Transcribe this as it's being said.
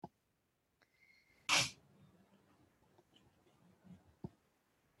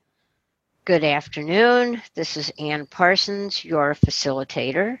Good afternoon. This is Ann Parsons, your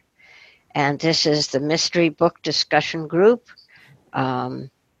facilitator, and this is the Mystery Book Discussion Group out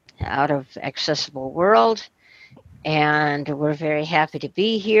of Accessible World. And we're very happy to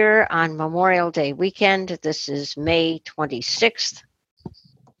be here on Memorial Day weekend. This is May 26th,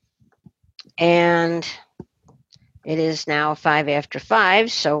 and it is now 5 after 5,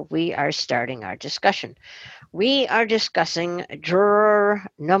 so we are starting our discussion. We are discussing Juror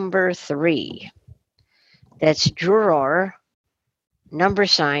number 3. That's Juror number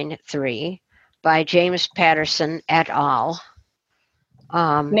sign 3 by James Patterson et al.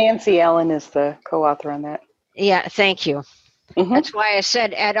 Nancy Allen is the co-author on that. Yeah, thank you. Mm-hmm. That's why I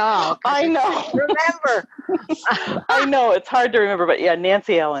said et al. I know. Remember. I know, it's hard to remember, but yeah,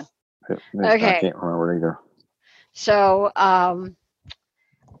 Nancy Allen. Okay. I can't remember either. So,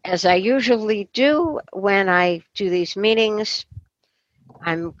 as I usually do when I do these meetings,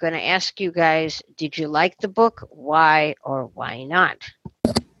 I'm going to ask you guys, did you like the book? Why or why not?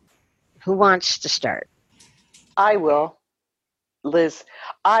 Who wants to start? I will. Liz,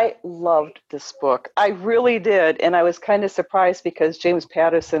 I loved this book. I really did. And I was kind of surprised because James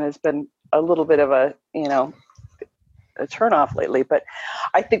Patterson has been a little bit of a turnoff lately. But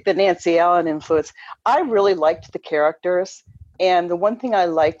I think the Nancy Allen influence, I really liked the characters. And the one thing I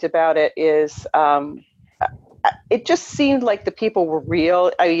liked about it is it just seemed like the people were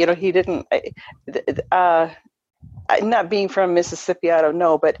real. He didn't, not being from Mississippi, I don't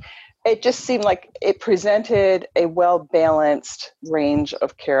know, but it just seemed like it presented a well-balanced range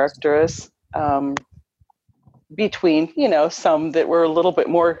of characters between, some that were a little bit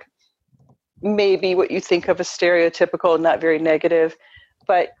more maybe what you think of as stereotypical, not very negative.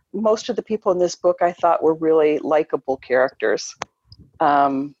 But most of the people in this book I thought were really likable characters.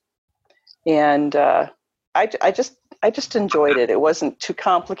 I just enjoyed it. It wasn't too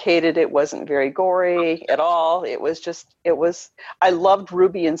complicated. It wasn't very gory at all. I loved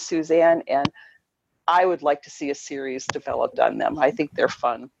Ruby and Suzanne, and I would like to see a series developed on them. I think they're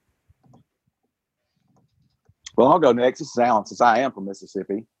fun. Well, I'll go next. This is Alan, since I am from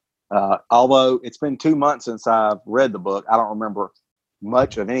Mississippi. Although it's been 2 months since I've read the book, I don't remember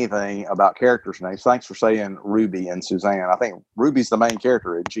much of anything about characters' names. Thanks for saying Ruby and Suzanne. I think Ruby's the main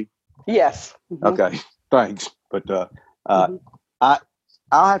character, isn't she? Yes. Mm-hmm. Okay, thanks. But I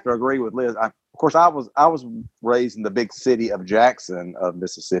have to agree with Liz. Of course, I was raised in the big city of Jackson of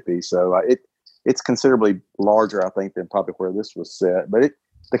Mississippi, so it's considerably larger, I think, than probably where this was set. But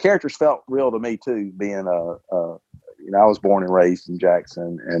the characters felt real to me too. Being I was born and raised in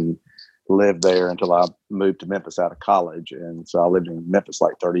Jackson and lived there until I moved to Memphis out of college, and so I lived in Memphis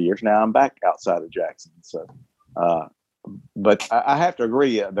like 30 years. Now I'm back outside of Jackson, so. But I have to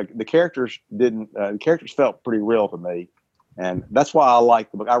agree. The characters didn't. The characters felt pretty real to me, and that's why I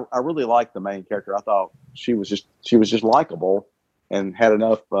liked the book. I really liked the main character. I thought she was just likable and had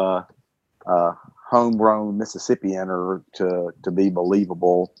enough homegrown Mississippi in her to be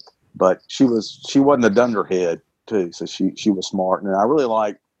believable. But she wasn't a dunderhead too. So she was smart, and I really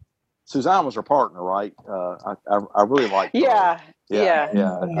liked. Suzanne was her partner, right? I really liked her. Yeah.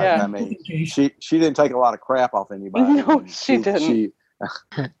 I mean, she didn't take a lot of crap off anybody. No, she didn't.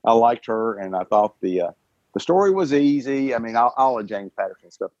 I liked her, and I thought the story was easy. I mean, all of James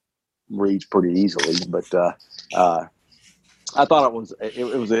Patterson stuff reads pretty easily, but I thought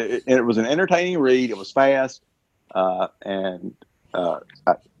it was an entertaining read. It was fast, and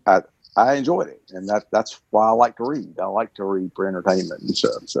I enjoyed it, and that's why I like to read. I like to read for entertainment and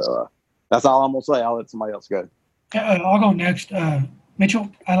stuff. So that's all I'm gonna say. I'll let somebody else go. I'll go next.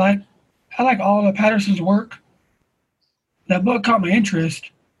 Mitchell, I like all of Patterson's work. That book caught my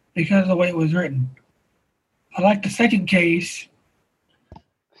interest because of the way it was written. I like the second case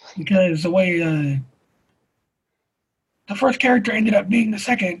because the way the first character ended up being the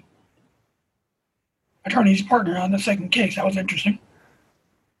second attorney's partner on the second case. That was interesting.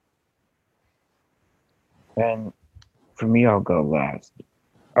 And for me, I'll go last.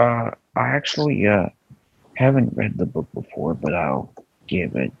 I actually haven't read the book before, but I'll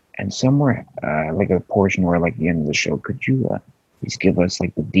give it. And somewhere, like a portion or like the end of the show, could you please give us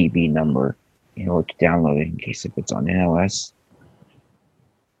like the DB number in order to download it in case if it's on NLS?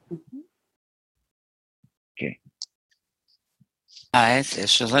 Okay. Hi,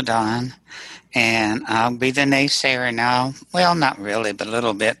 this is LaDon, and I'll be the naysayer now. Well, not really, but a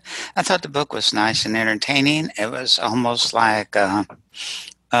little bit. I thought the book was nice and entertaining. It was almost like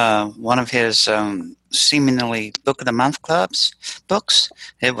one of his seemingly Book of the Month clubs books.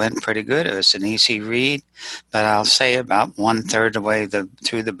 It went pretty good. It was an easy read, but I'll say about 1/3 of the way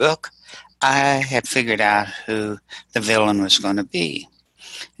through the book, I had figured out who the villain was going to be.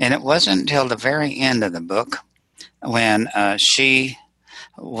 And it wasn't until the very end of the book when she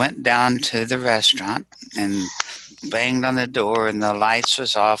went down to the restaurant and banged on the door and the lights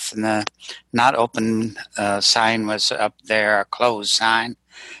was off and the not open sign was up there, a closed sign.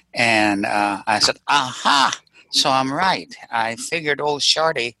 And I said, aha, so I'm right. I figured old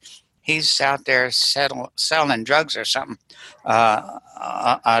Shorty, he's out there selling drugs or something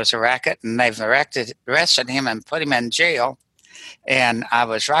as a racket, and they've arrested him and put him in jail. And I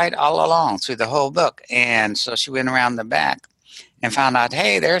was right all along through the whole book. And so she went around the back and found out,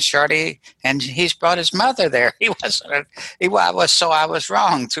 hey, there's Shorty, and he's brought his mother there. I was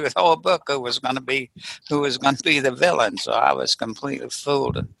wrong through the whole book who was going to be the villain. So I was completely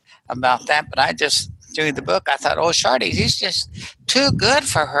fooled about that. But I just, through the book, I thought, oh, Shorty, he's just too good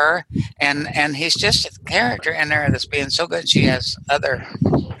for her, and he's just a character in there that's being so good. She has other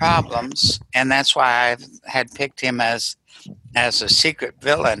problems, and that's why I had picked him as a secret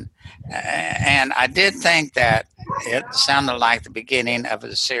villain. And I did think that it sounded like the beginning of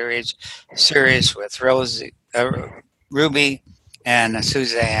a series with Ruby and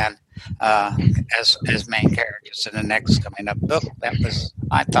Suzanne as main characters in the next coming up book. That was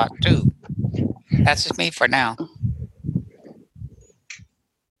I thought too. That's just me for now.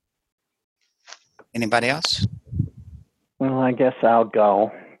 Anybody else? Well, I guess I'll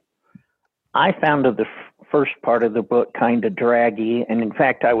go. I found the first part of the book kind of draggy, and in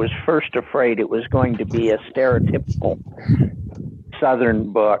fact, I was first afraid it was going to be a stereotypical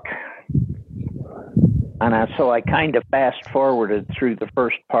Southern book. And so I kind of fast forwarded through the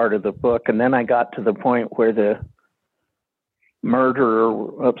first part of the book, and then I got to the point where the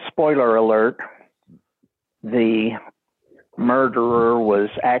murderer, spoiler alert, the murderer was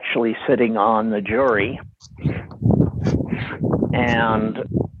actually sitting on the jury. And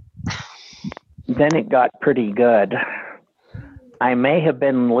then it got pretty good. I may have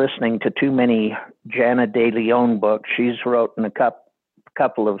been listening to too many Jana De Leon books. She's written a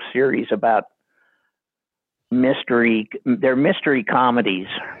couple of series about they're mystery comedies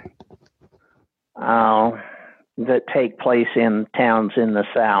that take place in towns in the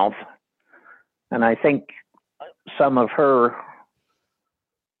South. And I think some of her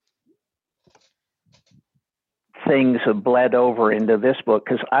things have bled over into this book,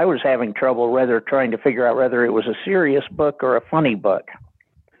 because I was having trouble trying to figure out whether it was a serious book or a funny book.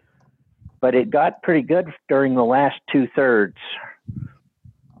 But it got pretty good during the last 2/3.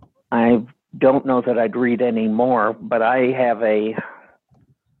 I don't know that I'd read any more, but I have a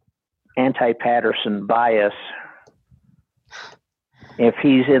anti-Patterson bias. If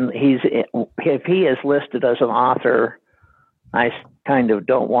if he is listed as an author, I kind of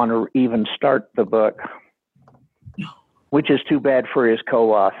don't want to even start the book, which is too bad for his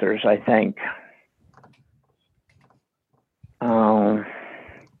co-authors, I think.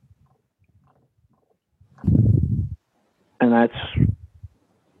 And that's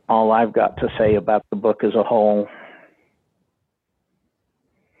all I've got to say about the book as a whole.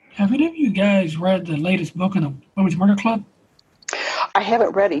 Have any of you guys read the latest book in the Women's Murder Club? I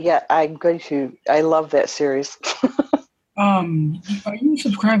haven't read it yet. I'm going to. I love that series. Are you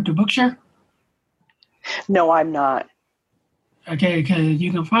subscribed to Bookshare? No, I'm not. Okay, because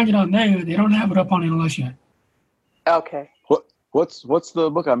you can find it on there. They don't have it up on NLS yet. Okay. What's the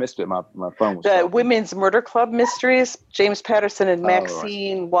book? I missed it. My phone was. The Women's Murder Club Mysteries, James Patterson and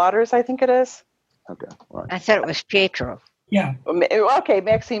Maxine Waters, I think it is. Okay, all right. I thought it was Pietro. Yeah. Okay,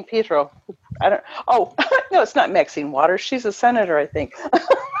 Maxine Pietro. I don't. Oh, no, it's not Maxine Waters. She's a senator, I think.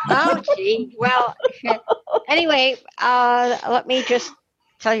 Oh, gee. Well, anyway, let me just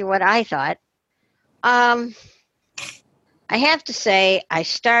tell you what I thought. I have to say, I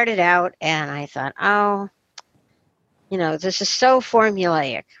started out and I thought, oh, this is so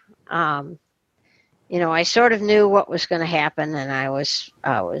formulaic. I sort of knew what was going to happen, and I was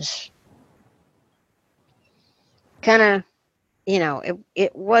kind of,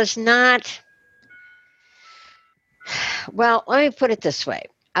 it was not. Well, let me put it this way.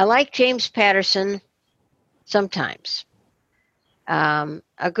 I like James Patterson sometimes, a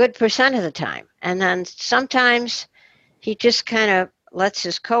good percent of the time. And then sometimes he just kind of lets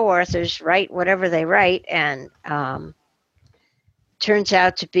his co-authors write whatever they write, and turns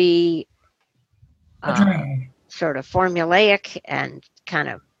out to be sort of formulaic and kind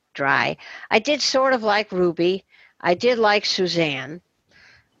of dry. I did sort of like Ruby. I did like Suzanne.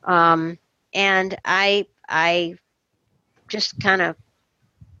 And I just kind of,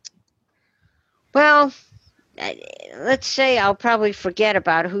 well, let's say I'll probably forget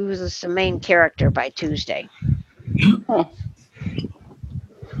about who's the main character by Tuesday.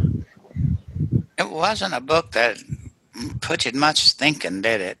 It wasn't a book that put much thinking,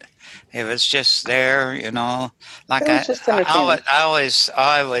 did it? It was just there, like It was just entertaining.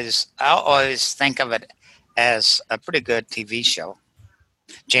 I always think of it as a pretty good TV show.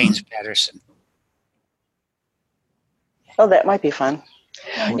 James Patterson. Oh, that might be fun.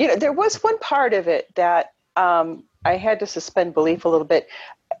 Yeah. There was one part of it that I had to suspend belief a little bit.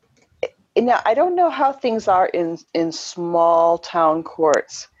 Now, I don't know how things are in small town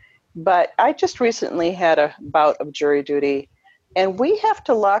courts, but I just recently had a bout of jury duty, and we have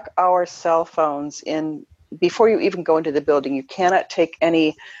to lock our cell phones in before you even go into the building. You cannot take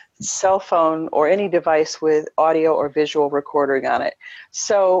any cell phone or any device with audio or visual recording on it.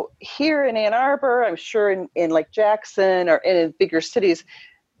 So here in Ann Arbor, I'm sure in like Jackson or in bigger cities,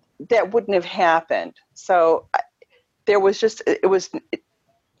 that wouldn't have happened. So there was just, it was,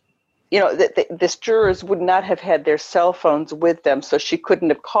 this jurors would not have had their cell phones with them, so she couldn't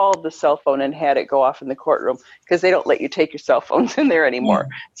have called the cell phone and had it go off in the courtroom because they don't let you take your cell phones in there anymore.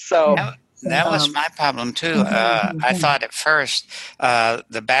 So that was my problem too. I thought at first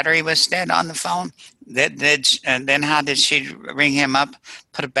the battery was dead on the phone. And then how did she ring him up,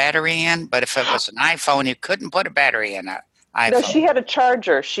 put a battery in? But if it was an iPhone, you couldn't put a battery in it. iPhone. No, she had a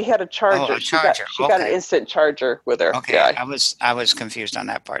charger. She had a charger. Oh, a charger. She got an instant charger with her. Okay, Yeah. I was confused on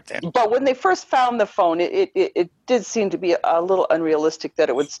that part then. But when they first found the phone, it did seem to be a little unrealistic that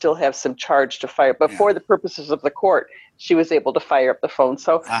it would still have some charge to fire. But for the purposes of the court, she was able to fire up the phone.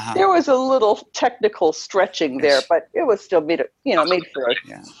 So there was a little technical stretching there, but it was still made for a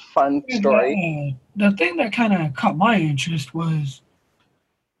fun story. The thing that kind of caught my interest was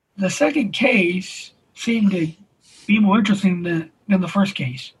the second case seemed to be more interesting than the first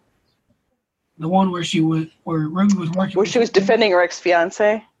case. The one where Ruby was working. Where she was defending her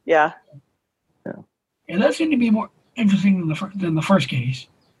ex-fiance? Yeah. Yeah, that seemed to be more interesting than the first case.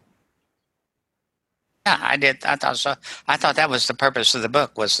 Yeah, I did. I thought so. I thought that was the purpose of the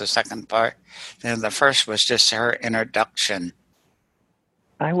book, was the second part. And the first was just her introduction.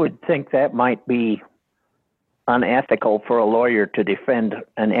 I would think that might be unethical for a lawyer to defend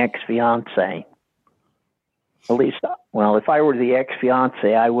an ex-fiance. At least, well, if I were the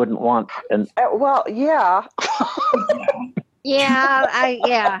ex-fiance, I wouldn't want an... Well, yeah. Yeah,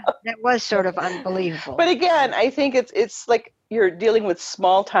 that was sort of unbelievable. But again, I think it's like you're dealing with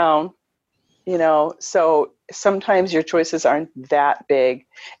small town, so sometimes your choices aren't that big.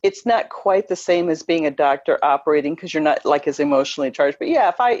 It's not quite the same as being a doctor operating because you're not like as emotionally charged. But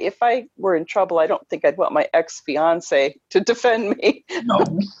yeah, if I were in trouble, I don't think I'd want my ex-fiance to defend me. No.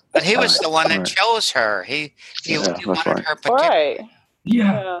 But he was the one that chose her. He wanted her particular. Right.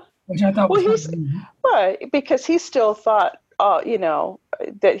 Yeah. Which I thought was right, because he still thought,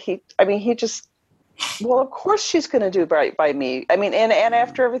 that he just, well, of course she's going to do right by me. I mean, and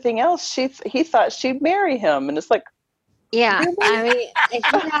after everything else, he thought she'd marry him, and it's like, yeah, I mean,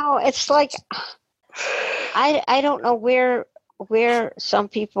 it's like, I don't know where some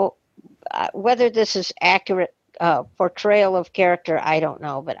people, whether this is accurate portrayal of character, I don't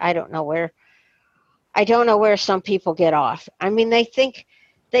know, but I don't know where some people get off. I mean, they think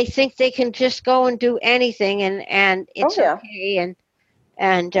they can just go and do anything and it's okay.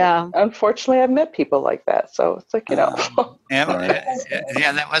 And unfortunately, I've met people like that. So it's like, yeah,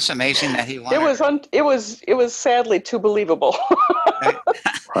 that was amazing that he wanted. It was sadly too believable.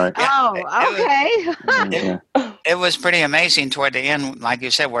 Right. Oh, okay. It was pretty amazing toward the end, like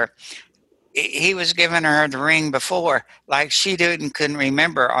you said, where he was giving her the ring before, like she couldn't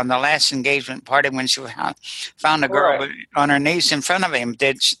remember on the last engagement party when she found a girl on her knees in front of him.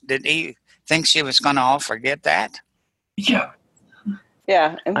 Did he think she was going to all forget that? Yeah.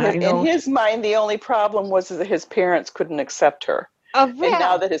 Yeah, in his mind, the only problem was that his parents couldn't accept her. Oh, and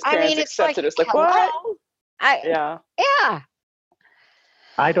now that his parents accepted her, it's like, what? Yeah.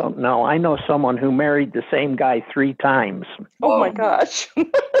 I don't know. I know someone who married the same guy 3 times. Oh my gosh.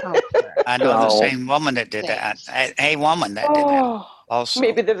 I know the same woman that did that. A woman that did that also.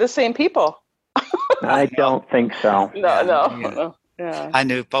 Maybe they're the same people. I don't think so. No. Yeah. I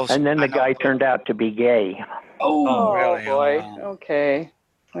knew both. And then the guy turned out to be gay. Oh, really? Boy. Oh, wow. Okay.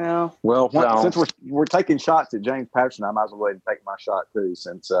 Well, since we're taking shots at James Patterson, I might as well go ahead and take my shot too.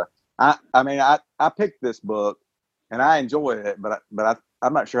 Since I picked this book and I enjoyed it, but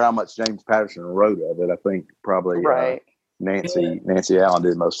I'm not sure how much James Patterson wrote of it. I think probably Nancy Allen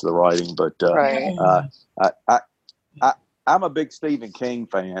did most of the writing, but I'm a big Stephen King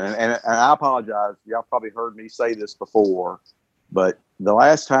fan, and I apologize. Y'all probably heard me say this before, but the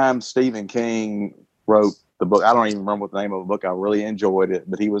last time Stephen King wrote the book, I don't even remember what the name of the book. I really enjoyed it,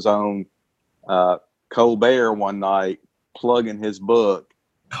 but he was on Colbert one night plugging his book,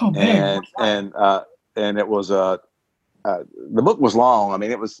 and it was the book was long. I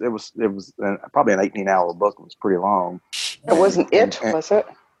mean, it was probably an 18-hour book. It was pretty long. It wasn't And- it, and- was it?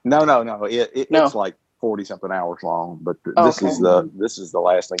 No. No. It's like 40 something hours long. But Oh, this okay. is the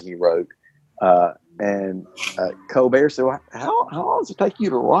last thing he wrote. And Colbert said, well, how long does it take you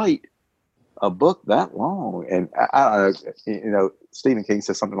to write a book that long? And I don't know. You know, Stephen King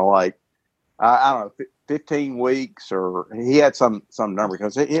said something like, I don't know, 15 weeks, or he had some number,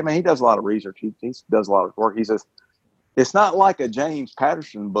 because he does a lot of research. He does a lot of work. He says it's not like a James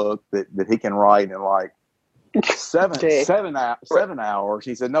Patterson book that he can write in like Day. 7 hours.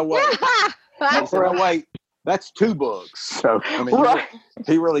 He said, no way. He said, no wait, that's 2 books. So I mean, Right.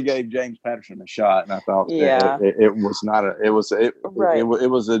 he really gave James Patterson a shot, and I thought Yeah. it was not a it was Right. it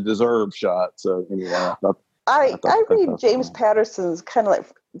was a deserved shot. So anyway, I thought. I read thought- James Patterson's kind of like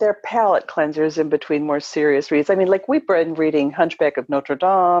their palate cleansers in between more serious reads. I mean, like we've been reading Hunchback of Notre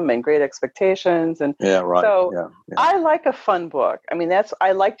Dame and Great Expectations, and Yeah, right. So, yeah. I like a fun book. I mean,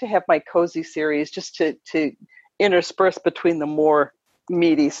 I like to have my cozy series just to intersperse between the more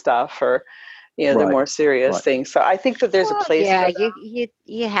meaty stuff, or the Right. more serious Right. things. So I think that there's a place Yeah, for that.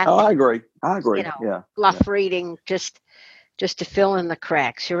 you have Oh, to I agree. you know, Yeah. fluff reading just to fill in the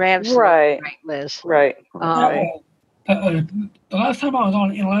cracks. You're absolutely Right. right, Liz. Right. Um, The last time I was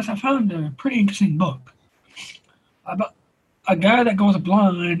on NLS, I found a pretty interesting book about a guy that goes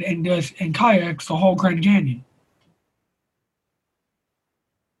blind and kayaks the whole Grand Canyon.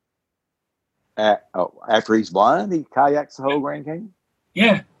 After he's blind, he kayaks the whole Grand Canyon.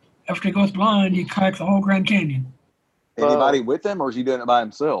 Yeah, after he goes blind, he kayaks the whole Grand Canyon. Anybody with him, or is he doing it by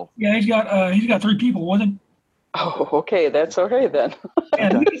himself? Yeah, he's got 3 people with him. Oh, okay. That's okay then. Yeah,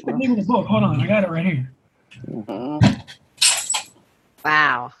 let me get the name of the book. Hold on, I got it right here. Mhm.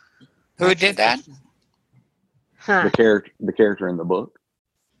 wow. Who did that? Huh. The character in the book.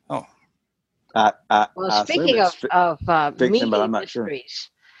 Oh. I Well, assume speaking it's of fiction, meaty but I'm not sure. mysteries,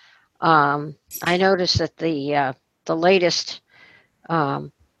 I noticed that the latest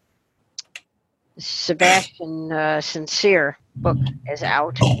Sebastian Sincere book is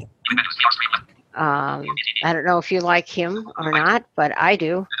out. I don't know if you like him or not, but I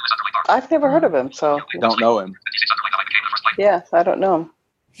do. I've never heard of him, so Don't know him. yeah, I don't know him.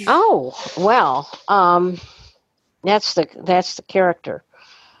 Oh well, that's the character.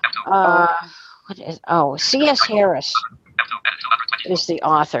 What is? Oh, C.S. Harris is the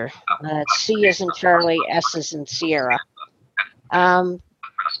author. C is in Charlie, S is in Sierra. Can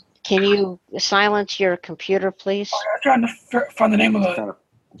you silence your computer, please? I was trying to find the name of the.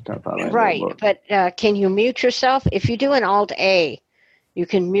 Kind of find that Right, book. but can you mute yourself? If you do an Alt A, you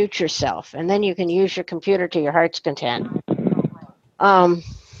can mute yourself, and then you can use your computer to your heart's content.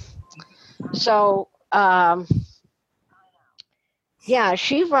 Yeah,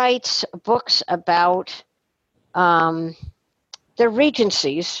 she writes books about they're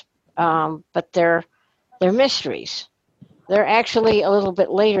regencies, but they're mysteries. They're actually a little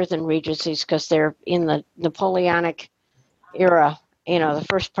bit later than regencies because they're in the Napoleonic era. The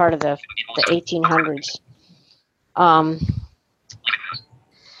first part of the 1800s.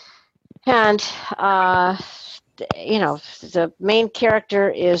 The main character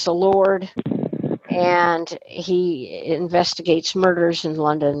is a lord, and he investigates murders in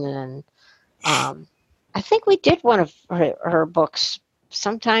London. And I think we did one of her books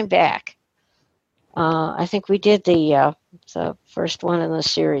sometime back. I think we did the first one in the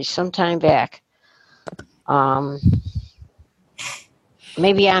series sometime back.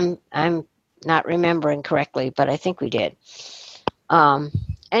 Maybe I'm not remembering correctly, but I think we did.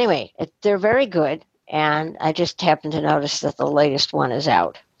 Anyway, they're very good, and I just happened to notice that the latest one is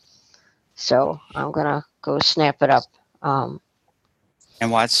out. So I'm going to go snap it up. And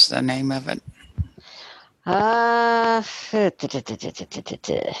what's the name of it? I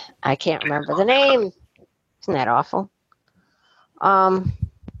can't remember the name. Isn't that awful?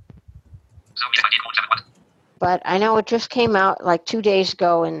 But I know it just came out like 2 days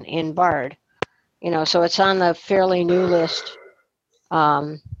ago in Bard. So it's on the fairly new list.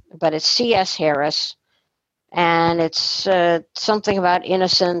 But it's C.S. Harris, and it's something about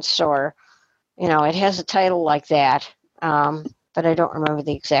innocence, or it has a title like that. But I don't remember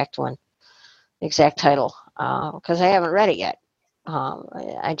the exact title, because I haven't read it yet.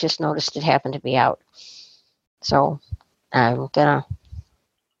 I just noticed it happened to be out. So I'm going to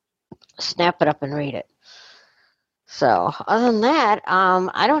snap it up and read it. So other than that,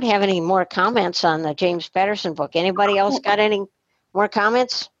 I don't have any more comments on the James Patterson book. Anybody else got any more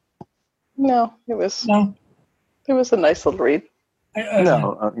comments? No, it was No, a nice little read.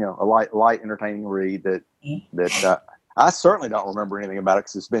 A light entertaining read that I certainly don't remember anything about it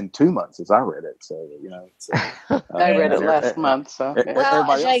because it's been 2 months since I read it. So I read it and last month, so yeah. Well,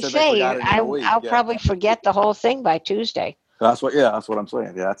 everybody as else I said they say, forgot it in a week. I'll Yeah. probably forget the whole thing by Tuesday. That's what I'm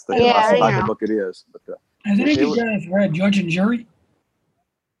saying. Yeah, that's the Yeah, type you of know. book it is. But Has any of It you was- guys read Judge and Jury?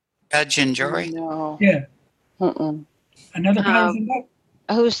 Judge and Jury. No. Yeah, Mm-mm. another Patterson book.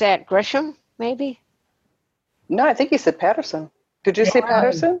 Who's that? Grisham, maybe? No, I think he said Patterson. Did you say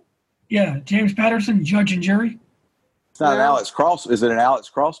Patterson? Yeah, James Patterson, Judge and Jury. it's not an No. Alex Cross. Is it an Alex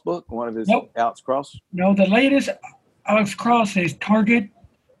Cross book? One of his Nope. Alex Cross? No, the latest Alex Cross is Target.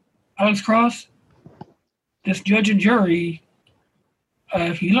 Alex Cross. This Judge and Jury.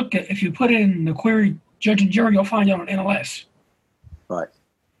 If you put in the query Judge and Jury, you'll find it on NLS. Right.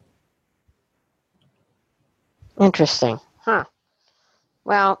 Interesting. Huh.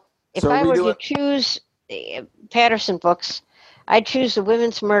 Well, if So I we were do to it- choose Patterson books, I'd choose the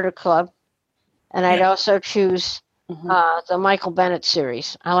Women's Murder Club, and I'd Yeah. also choose Mhm. the Michael Bennett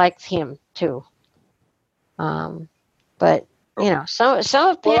series. I liked him too. But some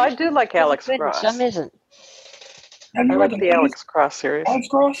of Well, I Patterson's do like really Alex good and Cross. some isn't. Have I you like read the latest Alex Cross series. Alex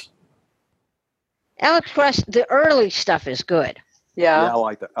Cross? Alex Cross, the early stuff is good. Yeah, Yeah. I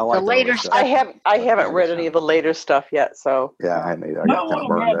like that. I like The the later early stuff. I haven't read any of the later stuff yet, so Yeah, I hadn't either. I No, got I kind of want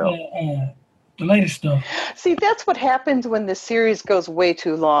to burned read out. the latest stuff. see that's what happens when the series goes way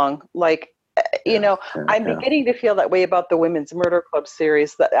too long. Like I'm beginning to feel that way about the Women's Murder Club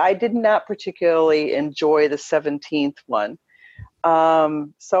series. That I did not particularly enjoy the 17th one.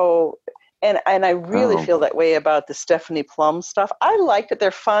 So and I really Oh. feel that way about the Stephanie Plum stuff. I liked it;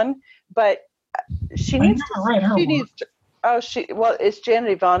 they're fun, but she I needs never read her she work. needs to, it's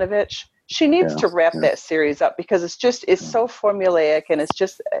Janet Ivanovich. She needs to wrap that series up because it's so formulaic and it's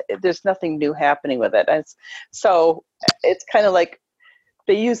just there's nothing new happening with it. And so it's kind of like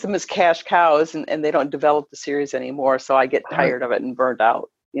they use them as cash cows and they don't develop the series anymore. So I get tired of it and burned out.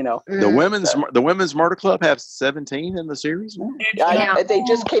 The women's murder club have 17 in the series now? It's, They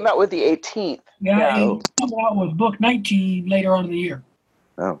just came out with the 18th. Yeah, Oh. and coming out with book 19 later on in the year.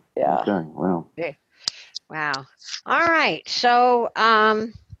 Oh, Yeah. okay. Well, Wow. All right. So,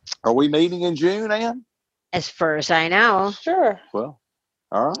 are we meeting in June, Ann? as far as I know, Sure. Well,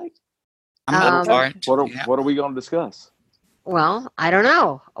 all right. I'm up for it. Yeah. What are we going to discuss? well, I don't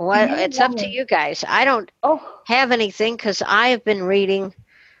know. It's up to Yeah. you guys. I don't Oh, have anything because I have been reading.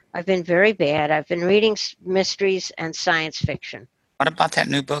 I've been very bad. I've been reading mysteries and science fiction. What about that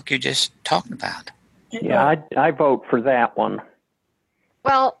new book you just talked about? Yeah, I vote for that one.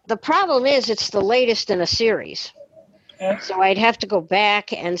 Well, the problem is it's the latest in a series. Yeah. So I'd have to go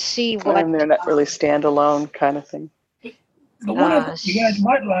back and see what. and they're not really standalone kind of thing. The one I think you guys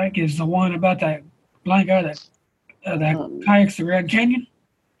might like is the one about that blind guy that kayaks the Grand Canyon.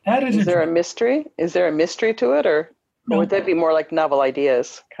 That is Is there a interesting. mystery? Is there a mystery to it, or No. would that be more like novel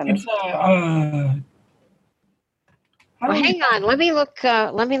ideas kind of? It's Well, hang on. Let me look.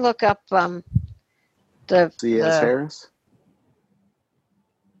 Let me look up the C.S. Harris?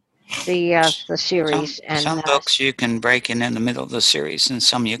 the series and Some books you can break in the middle of the series, and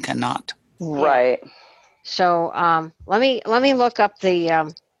some you cannot. Right. So let me look up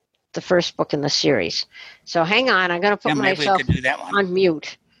the first book in the series. So hang on. I'm going to put Yeah, maybe we myself could do that one. on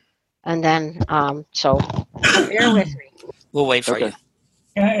mute, and then so bear with me. We'll wait for Okay. you.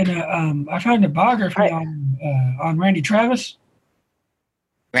 Yeah, and I found a biography on Randy Travis.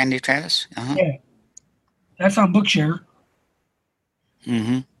 Randy Travis? Uh-huh. Yeah. That's on Bookshare.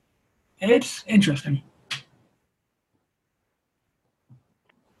 Mm-hmm. It's interesting.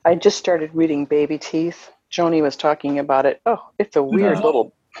 I just started reading Baby Teeth. Joni was talking about it. Oh, it's a weird No.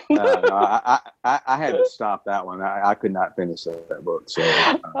 little. No, I had to stop that one. I could not finish that book. So,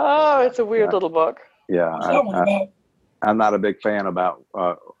 Oh, it's a weird little book. yeah, What's that one about? I'm not a big fan about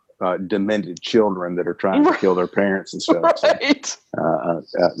demented children that are trying to kill their parents and stuff. So, Right.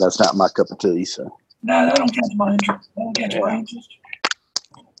 that's not my cup of tea. So, No, that don't catch my interest. That don't catch my interest.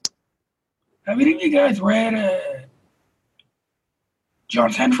 Have any of you guys read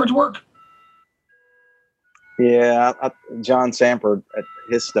John Sanford's work? yeah, John Sanford,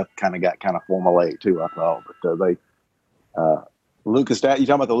 his stuff kind of got formulaic too. I thought, but they Lucas. You talking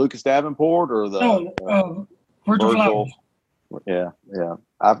about the Lucas Davenport or the? No, Virgil Flowers. Yeah.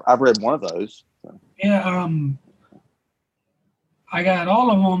 I've read one of those. So. Yeah, I got all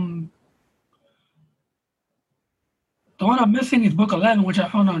of them. The one I'm missing is book 11, which I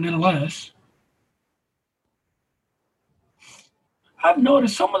found on NLS. I've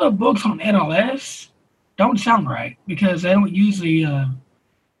noticed some of the books on NLS don't sound right because they don't use the,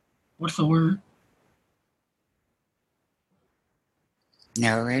 what's the word?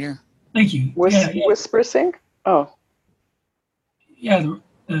 Narrator? Thank you. Yeah. Whisper Sync? Oh. Yeah,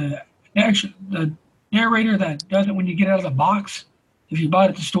 the narrator that does it when you get out of the box, if you buy it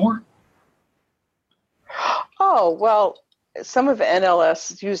at the store. Oh, well, some of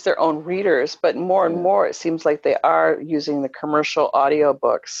NLS use their own readers, but more and more it seems like they are using the commercial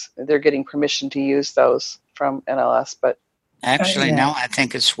audiobooks. They're getting permission to use those from NLS, but Actually, Yeah. now I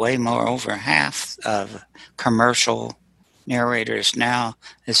think it's way more over half of commercial narrators now.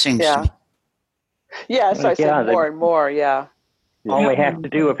 It seems to yeah. be. Yeah, so I said Yeah, more and more, yeah. All Yeah. they have to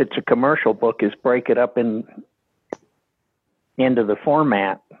do if it's a commercial book is break it up into the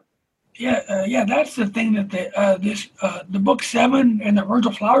format. Yeah, that's the thing that the book 7 in the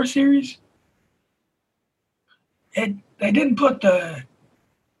Virgil Flower series. They didn't put the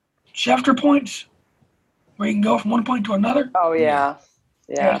Schefter points where you can go from one point to another. Oh, yeah.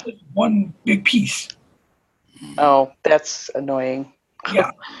 Yeah. It's just one big piece. Oh, that's annoying.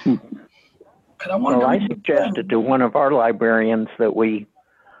 Yeah. 'Cause I wanted Well, to I read book suggested to one of our librarians that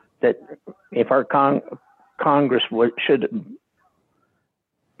if our Congress should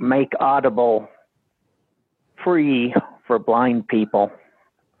make Audible free for blind people.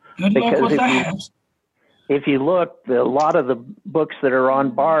 Good luck because with if that. If you look, a lot of the books that are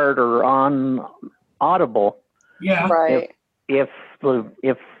on Bard are on Audible. Yeah. Right. If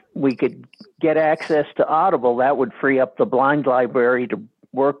we could get access to Audible, that would free up the blind library to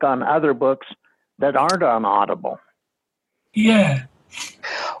work on other books that aren't on Audible. Yeah.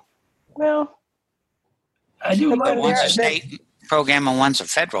 Well, I do But like then One's a there- state program and one's a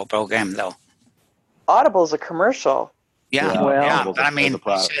federal program, though. Audible's a commercial. Yeah, Well- yeah. Audible's But I a mean,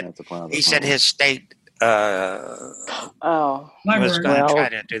 private- it's a private he said company. his state Oh. was library. going to Well, try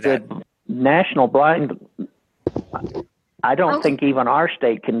to do that. The National Blind, I don't think even our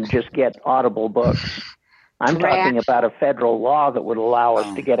state can just get Audible books. I'm talking Correct. about a federal law that would allow us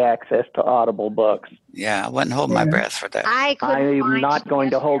Oh. to get access to Audible books. Yeah, I wouldn't hold my Yeah. breath for that. I couldn't I'm find not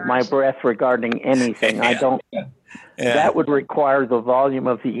going to C.S. hold my Harris. breath regarding anything. I Yeah. don't. Yeah. That would require the volume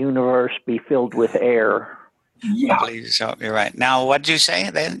of the universe be filled with air. Yeah. Please help me right. Now, what'd you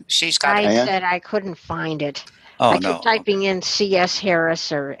say? Then she's got I it. And? said I couldn't find it. Oh, I no. kept typing in C.S.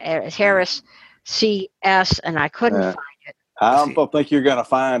 Harris or Harris C.S. and I couldn't Yeah. find it. I don't think you're going to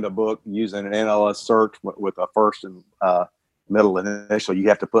find a book using an NLS search with a first and middle initial. You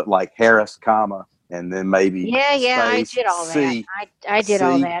have to put like Harris, comma, and then maybe Yeah, I space did all that. C. I did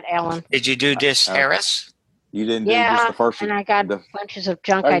all C. that, Alan. Did you do this, Harris? You didn't do Yeah, just the first. and I got the- bunches of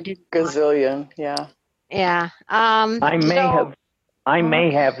junk I A didn't want. gazillion, yeah. Yeah. I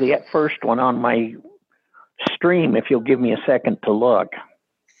may have the first one on my stream if you'll give me a second to look.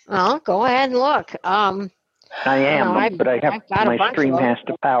 Well, go ahead and look. I am, No, I've- but I've got a my bunch stream of them. has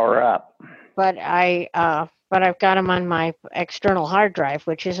to power up. But I've got them on my external hard drive,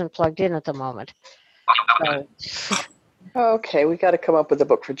 which isn't plugged in at the moment. So, Okay, we got to come up with a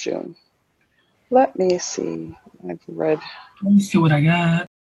book for June. Let me see. I've read. Let me see what I got.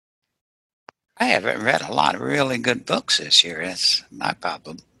 I haven't read a lot of really good books this year. That's my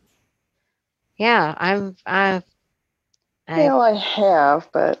problem. yeah, Well, I have,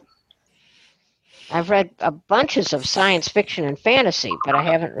 but I've read a bunches of science fiction and fantasy, but I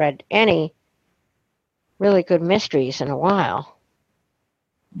haven't read any really good mysteries in a while.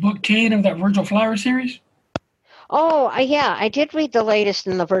 Book 10 of that Virgil Flower series. Oh, yeah, I did read the latest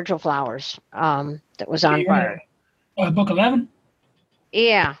in the Virgil Flowers that was on Bard. Book 11.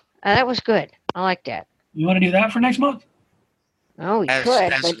 Yeah, that was good. I like that. You want to do that for next month? Oh, you As,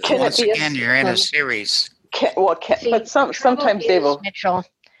 could. as, But Can it once be a- again, you're in a um, series. See, but the trouble sometimes they is, will. Mitchell,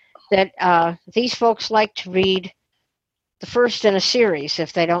 that these folks like to read the first in a series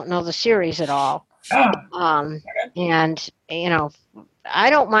if they don't know the series at all. Ah, And, you know, I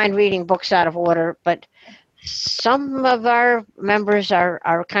don't mind reading books out of order, but some of our members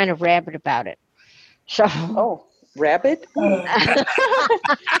are kind of rabid about it. So Oh, rabbit? uh,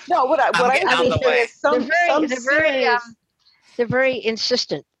 No, what I getting was out of the saying way. is some series. they're very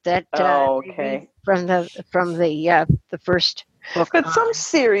insistent that Oh, they okay. read from the first book. But on. some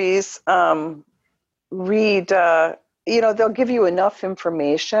series read, they'll give you enough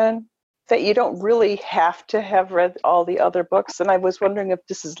information that you don't really have to have read all the other books. And I was wondering if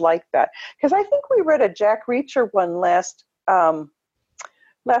this is like that. Because I think we read a Jack Reacher one last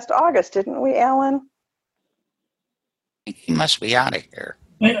August, didn't we, Alan? He must be out of here.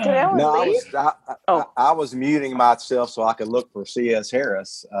 Did Alan No, leave? I was muting myself so I could look for C.S.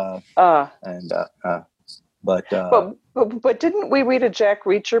 Harris. But didn't we read a Jack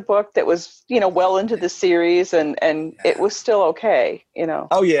Reacher book that was, well into the series and it was still okay,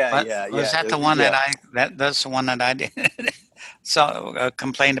 Oh yeah, But yeah. was that the one that's the one that I did? So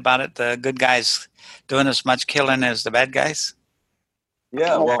complained about it. The good guys doing as much killing as the bad guys.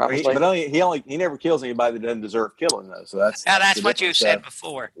 Yeah, Oh, well, probably. he never kills anybody that doesn't deserve killing though. So that's Now, that's the what you difference. said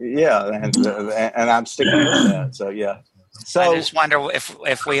before. Yeah, and I'm sticking with that. So yeah. I So just wonder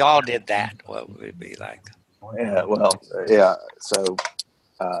if we all did that, what would it be like? yeah, well, yeah. So,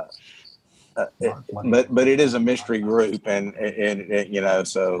 but it is a mystery group, and you know,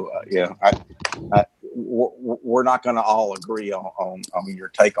 so we're not going to all agree on your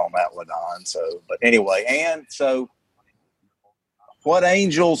take on that, Ladon. So, but anyway, and so. What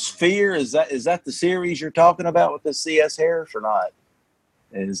Angels Fear is that the series you're talking about with the C.S. Harris or not?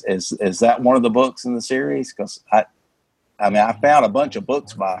 Is that one of the books in the series? Because I found a bunch of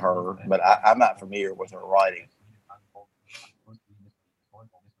books by her, but I'm not familiar with her writing.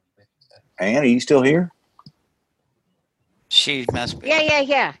 Anne, are you still here? She must be.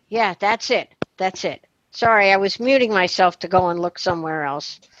 Yeah. That's it. Sorry, I was muting myself to go and look somewhere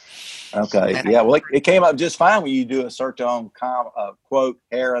else. Okay. Yeah. Well, it came up just fine when you do a search on quote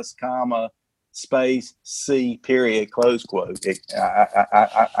Harris, comma, space C period close quote.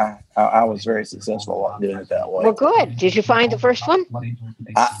 I was very successful doing it that way. Well, good. Did you find the first one?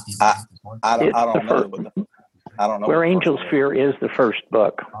 I don't know. But I don't know. Where Angels Fear is the first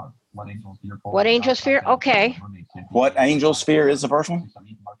book. What Angels Fear? Okay. What Angels Fear is the first one?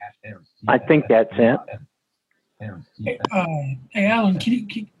 I think that's it. Hey, Alan,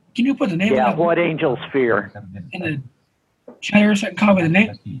 can you put the name Yeah, of that What Angels Fear. in the chat or so I can copy the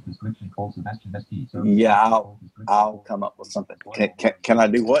name? Yeah, I'll come up with something. Can I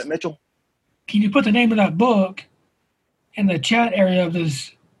do what, Mitchell? Can you put the name of that book in the chat area of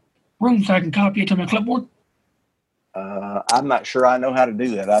this room so I can copy it to my clipboard? I'm not sure I know how to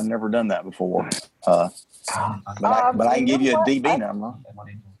do that. I've never done that before. But I can give you a DB number.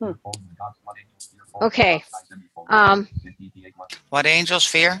 Okay. What Angels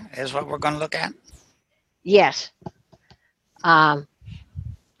Fear is what we're going to look at? Yes. Oh,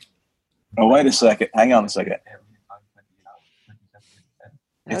 wait a second. Hang on a second.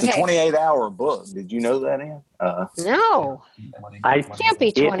 It's a 28-hour book. Did you know that, Ann? No. It Can't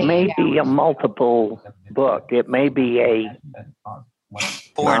be 28 It may be a multiple book. It may be a.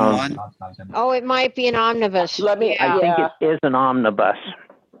 4 in 1. Oh, it might be an omnibus. Let me. Yeah. I think it is an omnibus.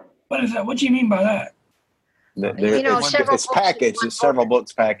 What is that? What do you mean by that? Several it's books in packaged. one It's several book.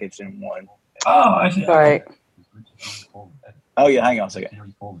 books packaged in one. Oh, I see. All right. Oh yeah, hang on a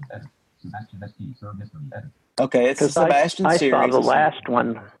second. Okay, it's the Because Sebastian I series. saw the last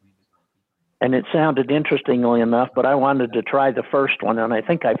one, and it sounded interestingly enough, but I wanted to try the first one, and I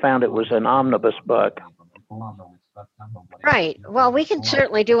think I found it was an omnibus book. Right. Well, we can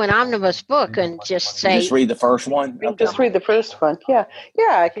certainly do an omnibus book and just say. Just read the first one. Just read the first one. Yeah.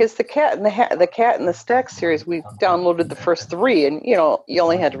 Because the Cat and the Stack series, we downloaded the first 3, and you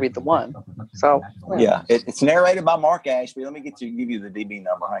only had to read the one. So Yeah, it's narrated by Mark Ashby. Let me give you the DB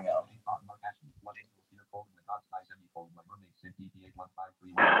number. Hang on.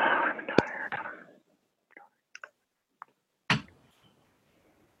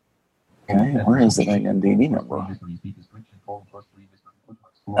 Okay, where is the DB number?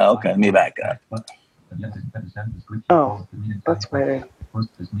 Oh, okay, let me back up. Oh, that's weird.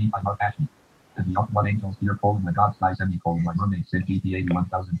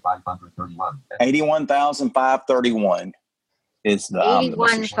 81,531 is the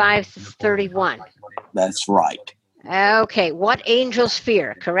omnibus. 81,531. That's right. Okay. What Angels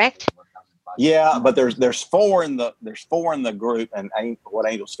Fear? Correct. Yeah, but there's 4 in the group, and What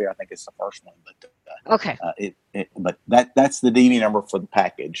Angels Fear I think is the first one. But Okay. But that's the DB number for the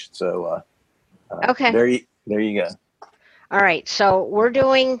package. So Okay. there you go. All right. So we're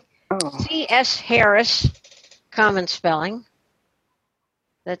doing Oh. C.S. Harris, common spelling.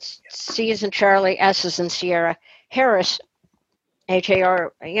 That's C is in Charlie, S is in Sierra. Harris,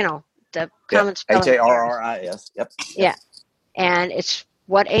 H-A-R, the common spelling. Harris. Yep. Yeah. And it's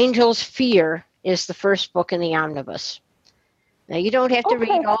What Angels Fear is the first book in the omnibus. Now, you don't have to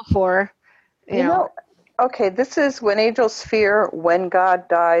read all 4. You know. Okay, this is When Angels Fear, When God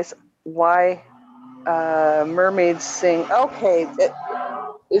Dies, Why Mermaids Sing. Okay,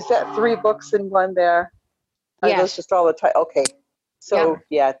 is that 3 books in one there? Are Yes. those just all the time? Okay, so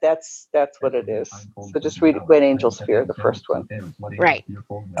yeah, that's what it is. So just read When Angels Fear, the first one. Right.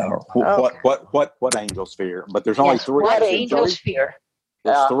 What Angels Fear? But there's only Yes. 3. What Is it Angels 3? Fear.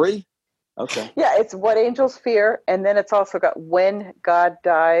 There's 3? Okay. Yeah, it's What Angels Fear, and then it's also got When God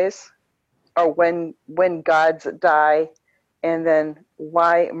Dies, or When Gods Die, and then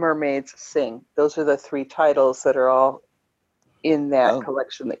Why Mermaids Sing. Those are the 3 titles that are all in that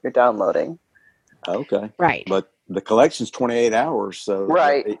collection that you're downloading. Okay. Right. But the collection's 28 hours, so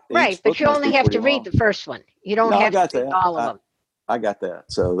Right. each Right, book but you must only be have to pretty read long. the first one. You don't No, I have got to read that. all of them. I got that.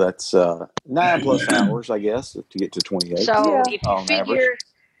 So that's 9+ hours, I guess, to get to 28. So Yeah. if you On figure, average.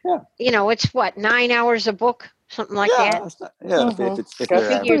 Yeah. you know, it's what, 9 hours a book, something like yeah, that. that's not, yeah. If Mhm. it's if That's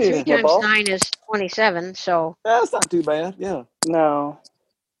they're Figure average, 3 yeah. times reasonable. 9 is 27. So That's not too bad. Yeah. No,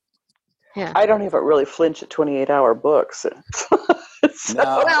 yeah. I don't even really flinch at 28-hour books. So-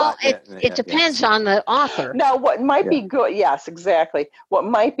 No. Well, yeah, it depends on the author. Now, what might Yeah. be good, yes, exactly. What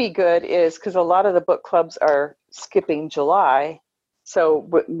might be good is because a lot of the book clubs are skipping July, so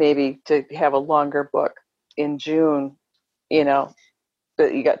maybe to have a longer book in June, you know,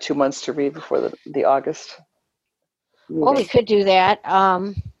 that you got 2 months to read before the August Well, we meeting. could do that.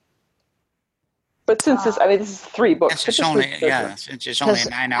 But since this, I mean, this is 3 books. It's So just just only, read the- yeah, it's just only a Because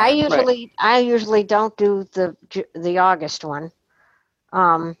 9 I hour. usually don't do the August one.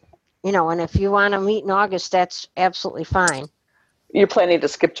 You know, and if you want to meet in August, that's absolutely fine. You're planning to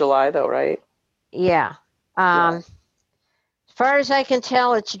skip July, though, right? Yeah. As far as I can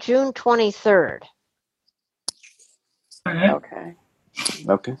tell, it's June 23rd. Okay.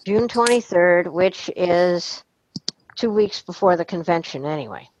 Okay. June 23rd, which is 2 weeks before the convention,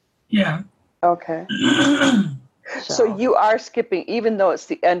 anyway. Yeah. Okay. So, So you are skipping, even though it's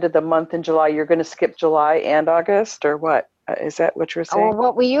the end of the month in July, you're going to skip July and August, or what? Is that what you're well, saying?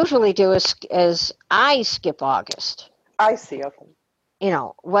 what we usually do is I skip August. I see. Okay. You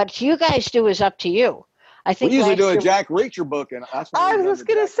know, what you guys do is up to you. I We think usually last do a year- Jack Reacher book, and that's when I we've done was the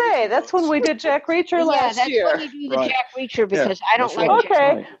going to Jack say Reacher that's books. when we did Jack Reacher yeah, last that's year. when you do the Right. Jack Reacher because I don't that's like right. Jack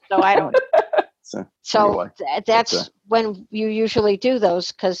Okay. Right. so I don't. So, So anyway, that's when you usually do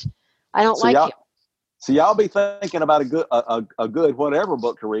those because I don't so like y'all, you. so y'all be thinking about a good whatever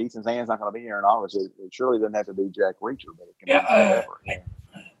book to read since Anne's not going to be here in August. It surely doesn't have to be Jack Reacher, but it can Yeah, be whatever.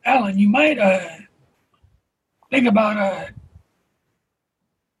 Alan, you might think about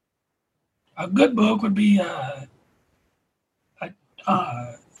a good book would be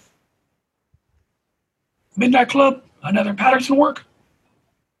Midnight Club, another Patterson work.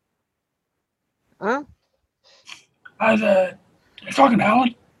 Huh? I was talking to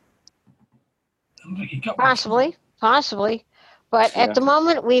Alan. I think he got one. Possibly. But Yeah. at the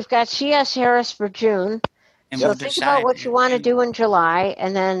moment, we've got C.S. Harris for June. And So we'll think decide about what you want to in- do in July,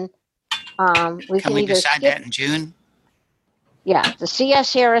 and then we Can can we either decide skip, that in June? yeah, the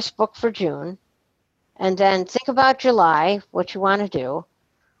C.S. Harris book for June, and then think about July, what you want to do.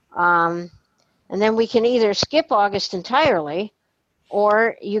 And then we can either skip August entirely,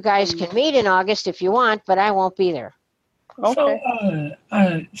 or you guys can meet in August if you want, but I won't be there. Okay.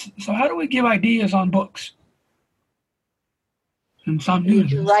 So how do we give ideas on books? And some You do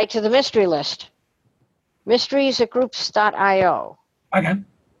do this. write to the mystery list. Mysteries@groups.io. Okay.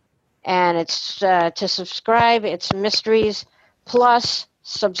 And it's to subscribe, it's mysteries plus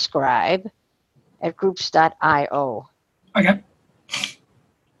subscribe at groups.io. Okay.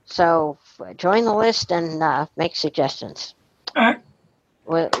 So join the list and make suggestions. All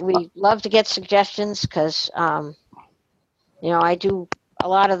right. We love to get suggestions because, you know, I do a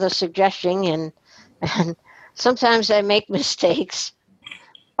lot of the suggesting and sometimes I make mistakes.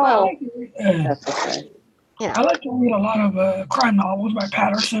 Oh, Uh, that's okay. You know, I like to read a lot of crime novels by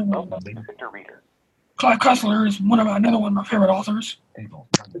Patterson. Oh, Clive Cussler is another one of my favorite authors. oh,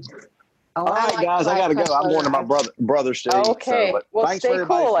 All right, like guys, I got to Clive go. I'm going to my Cussler. brother Steve. Okay. So, but Well, thanks stay for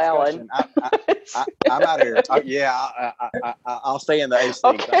everybody's cool, discussion. I'm out of here. I'll stay in the AC.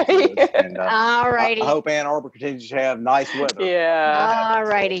 Okay. Thanks, Liz. And, All I righty. hope Ann Arbor continues to have nice weather. Yeah. All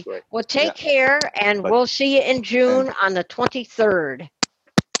righty. Great. Well, take Yeah. care, and But- we'll see you in June on the 23rd,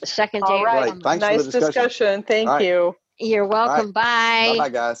 the second day All of right. the Great. month. Thanks for Nice the discussion. discussion. Thank All right. you. You're welcome. Bye. Bye-bye,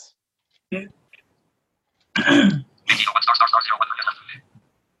 guys. Get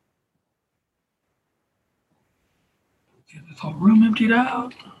this whole room emptied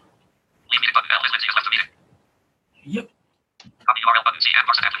out. Yep. Copy URL button. See and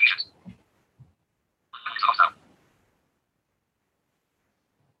Parson applications.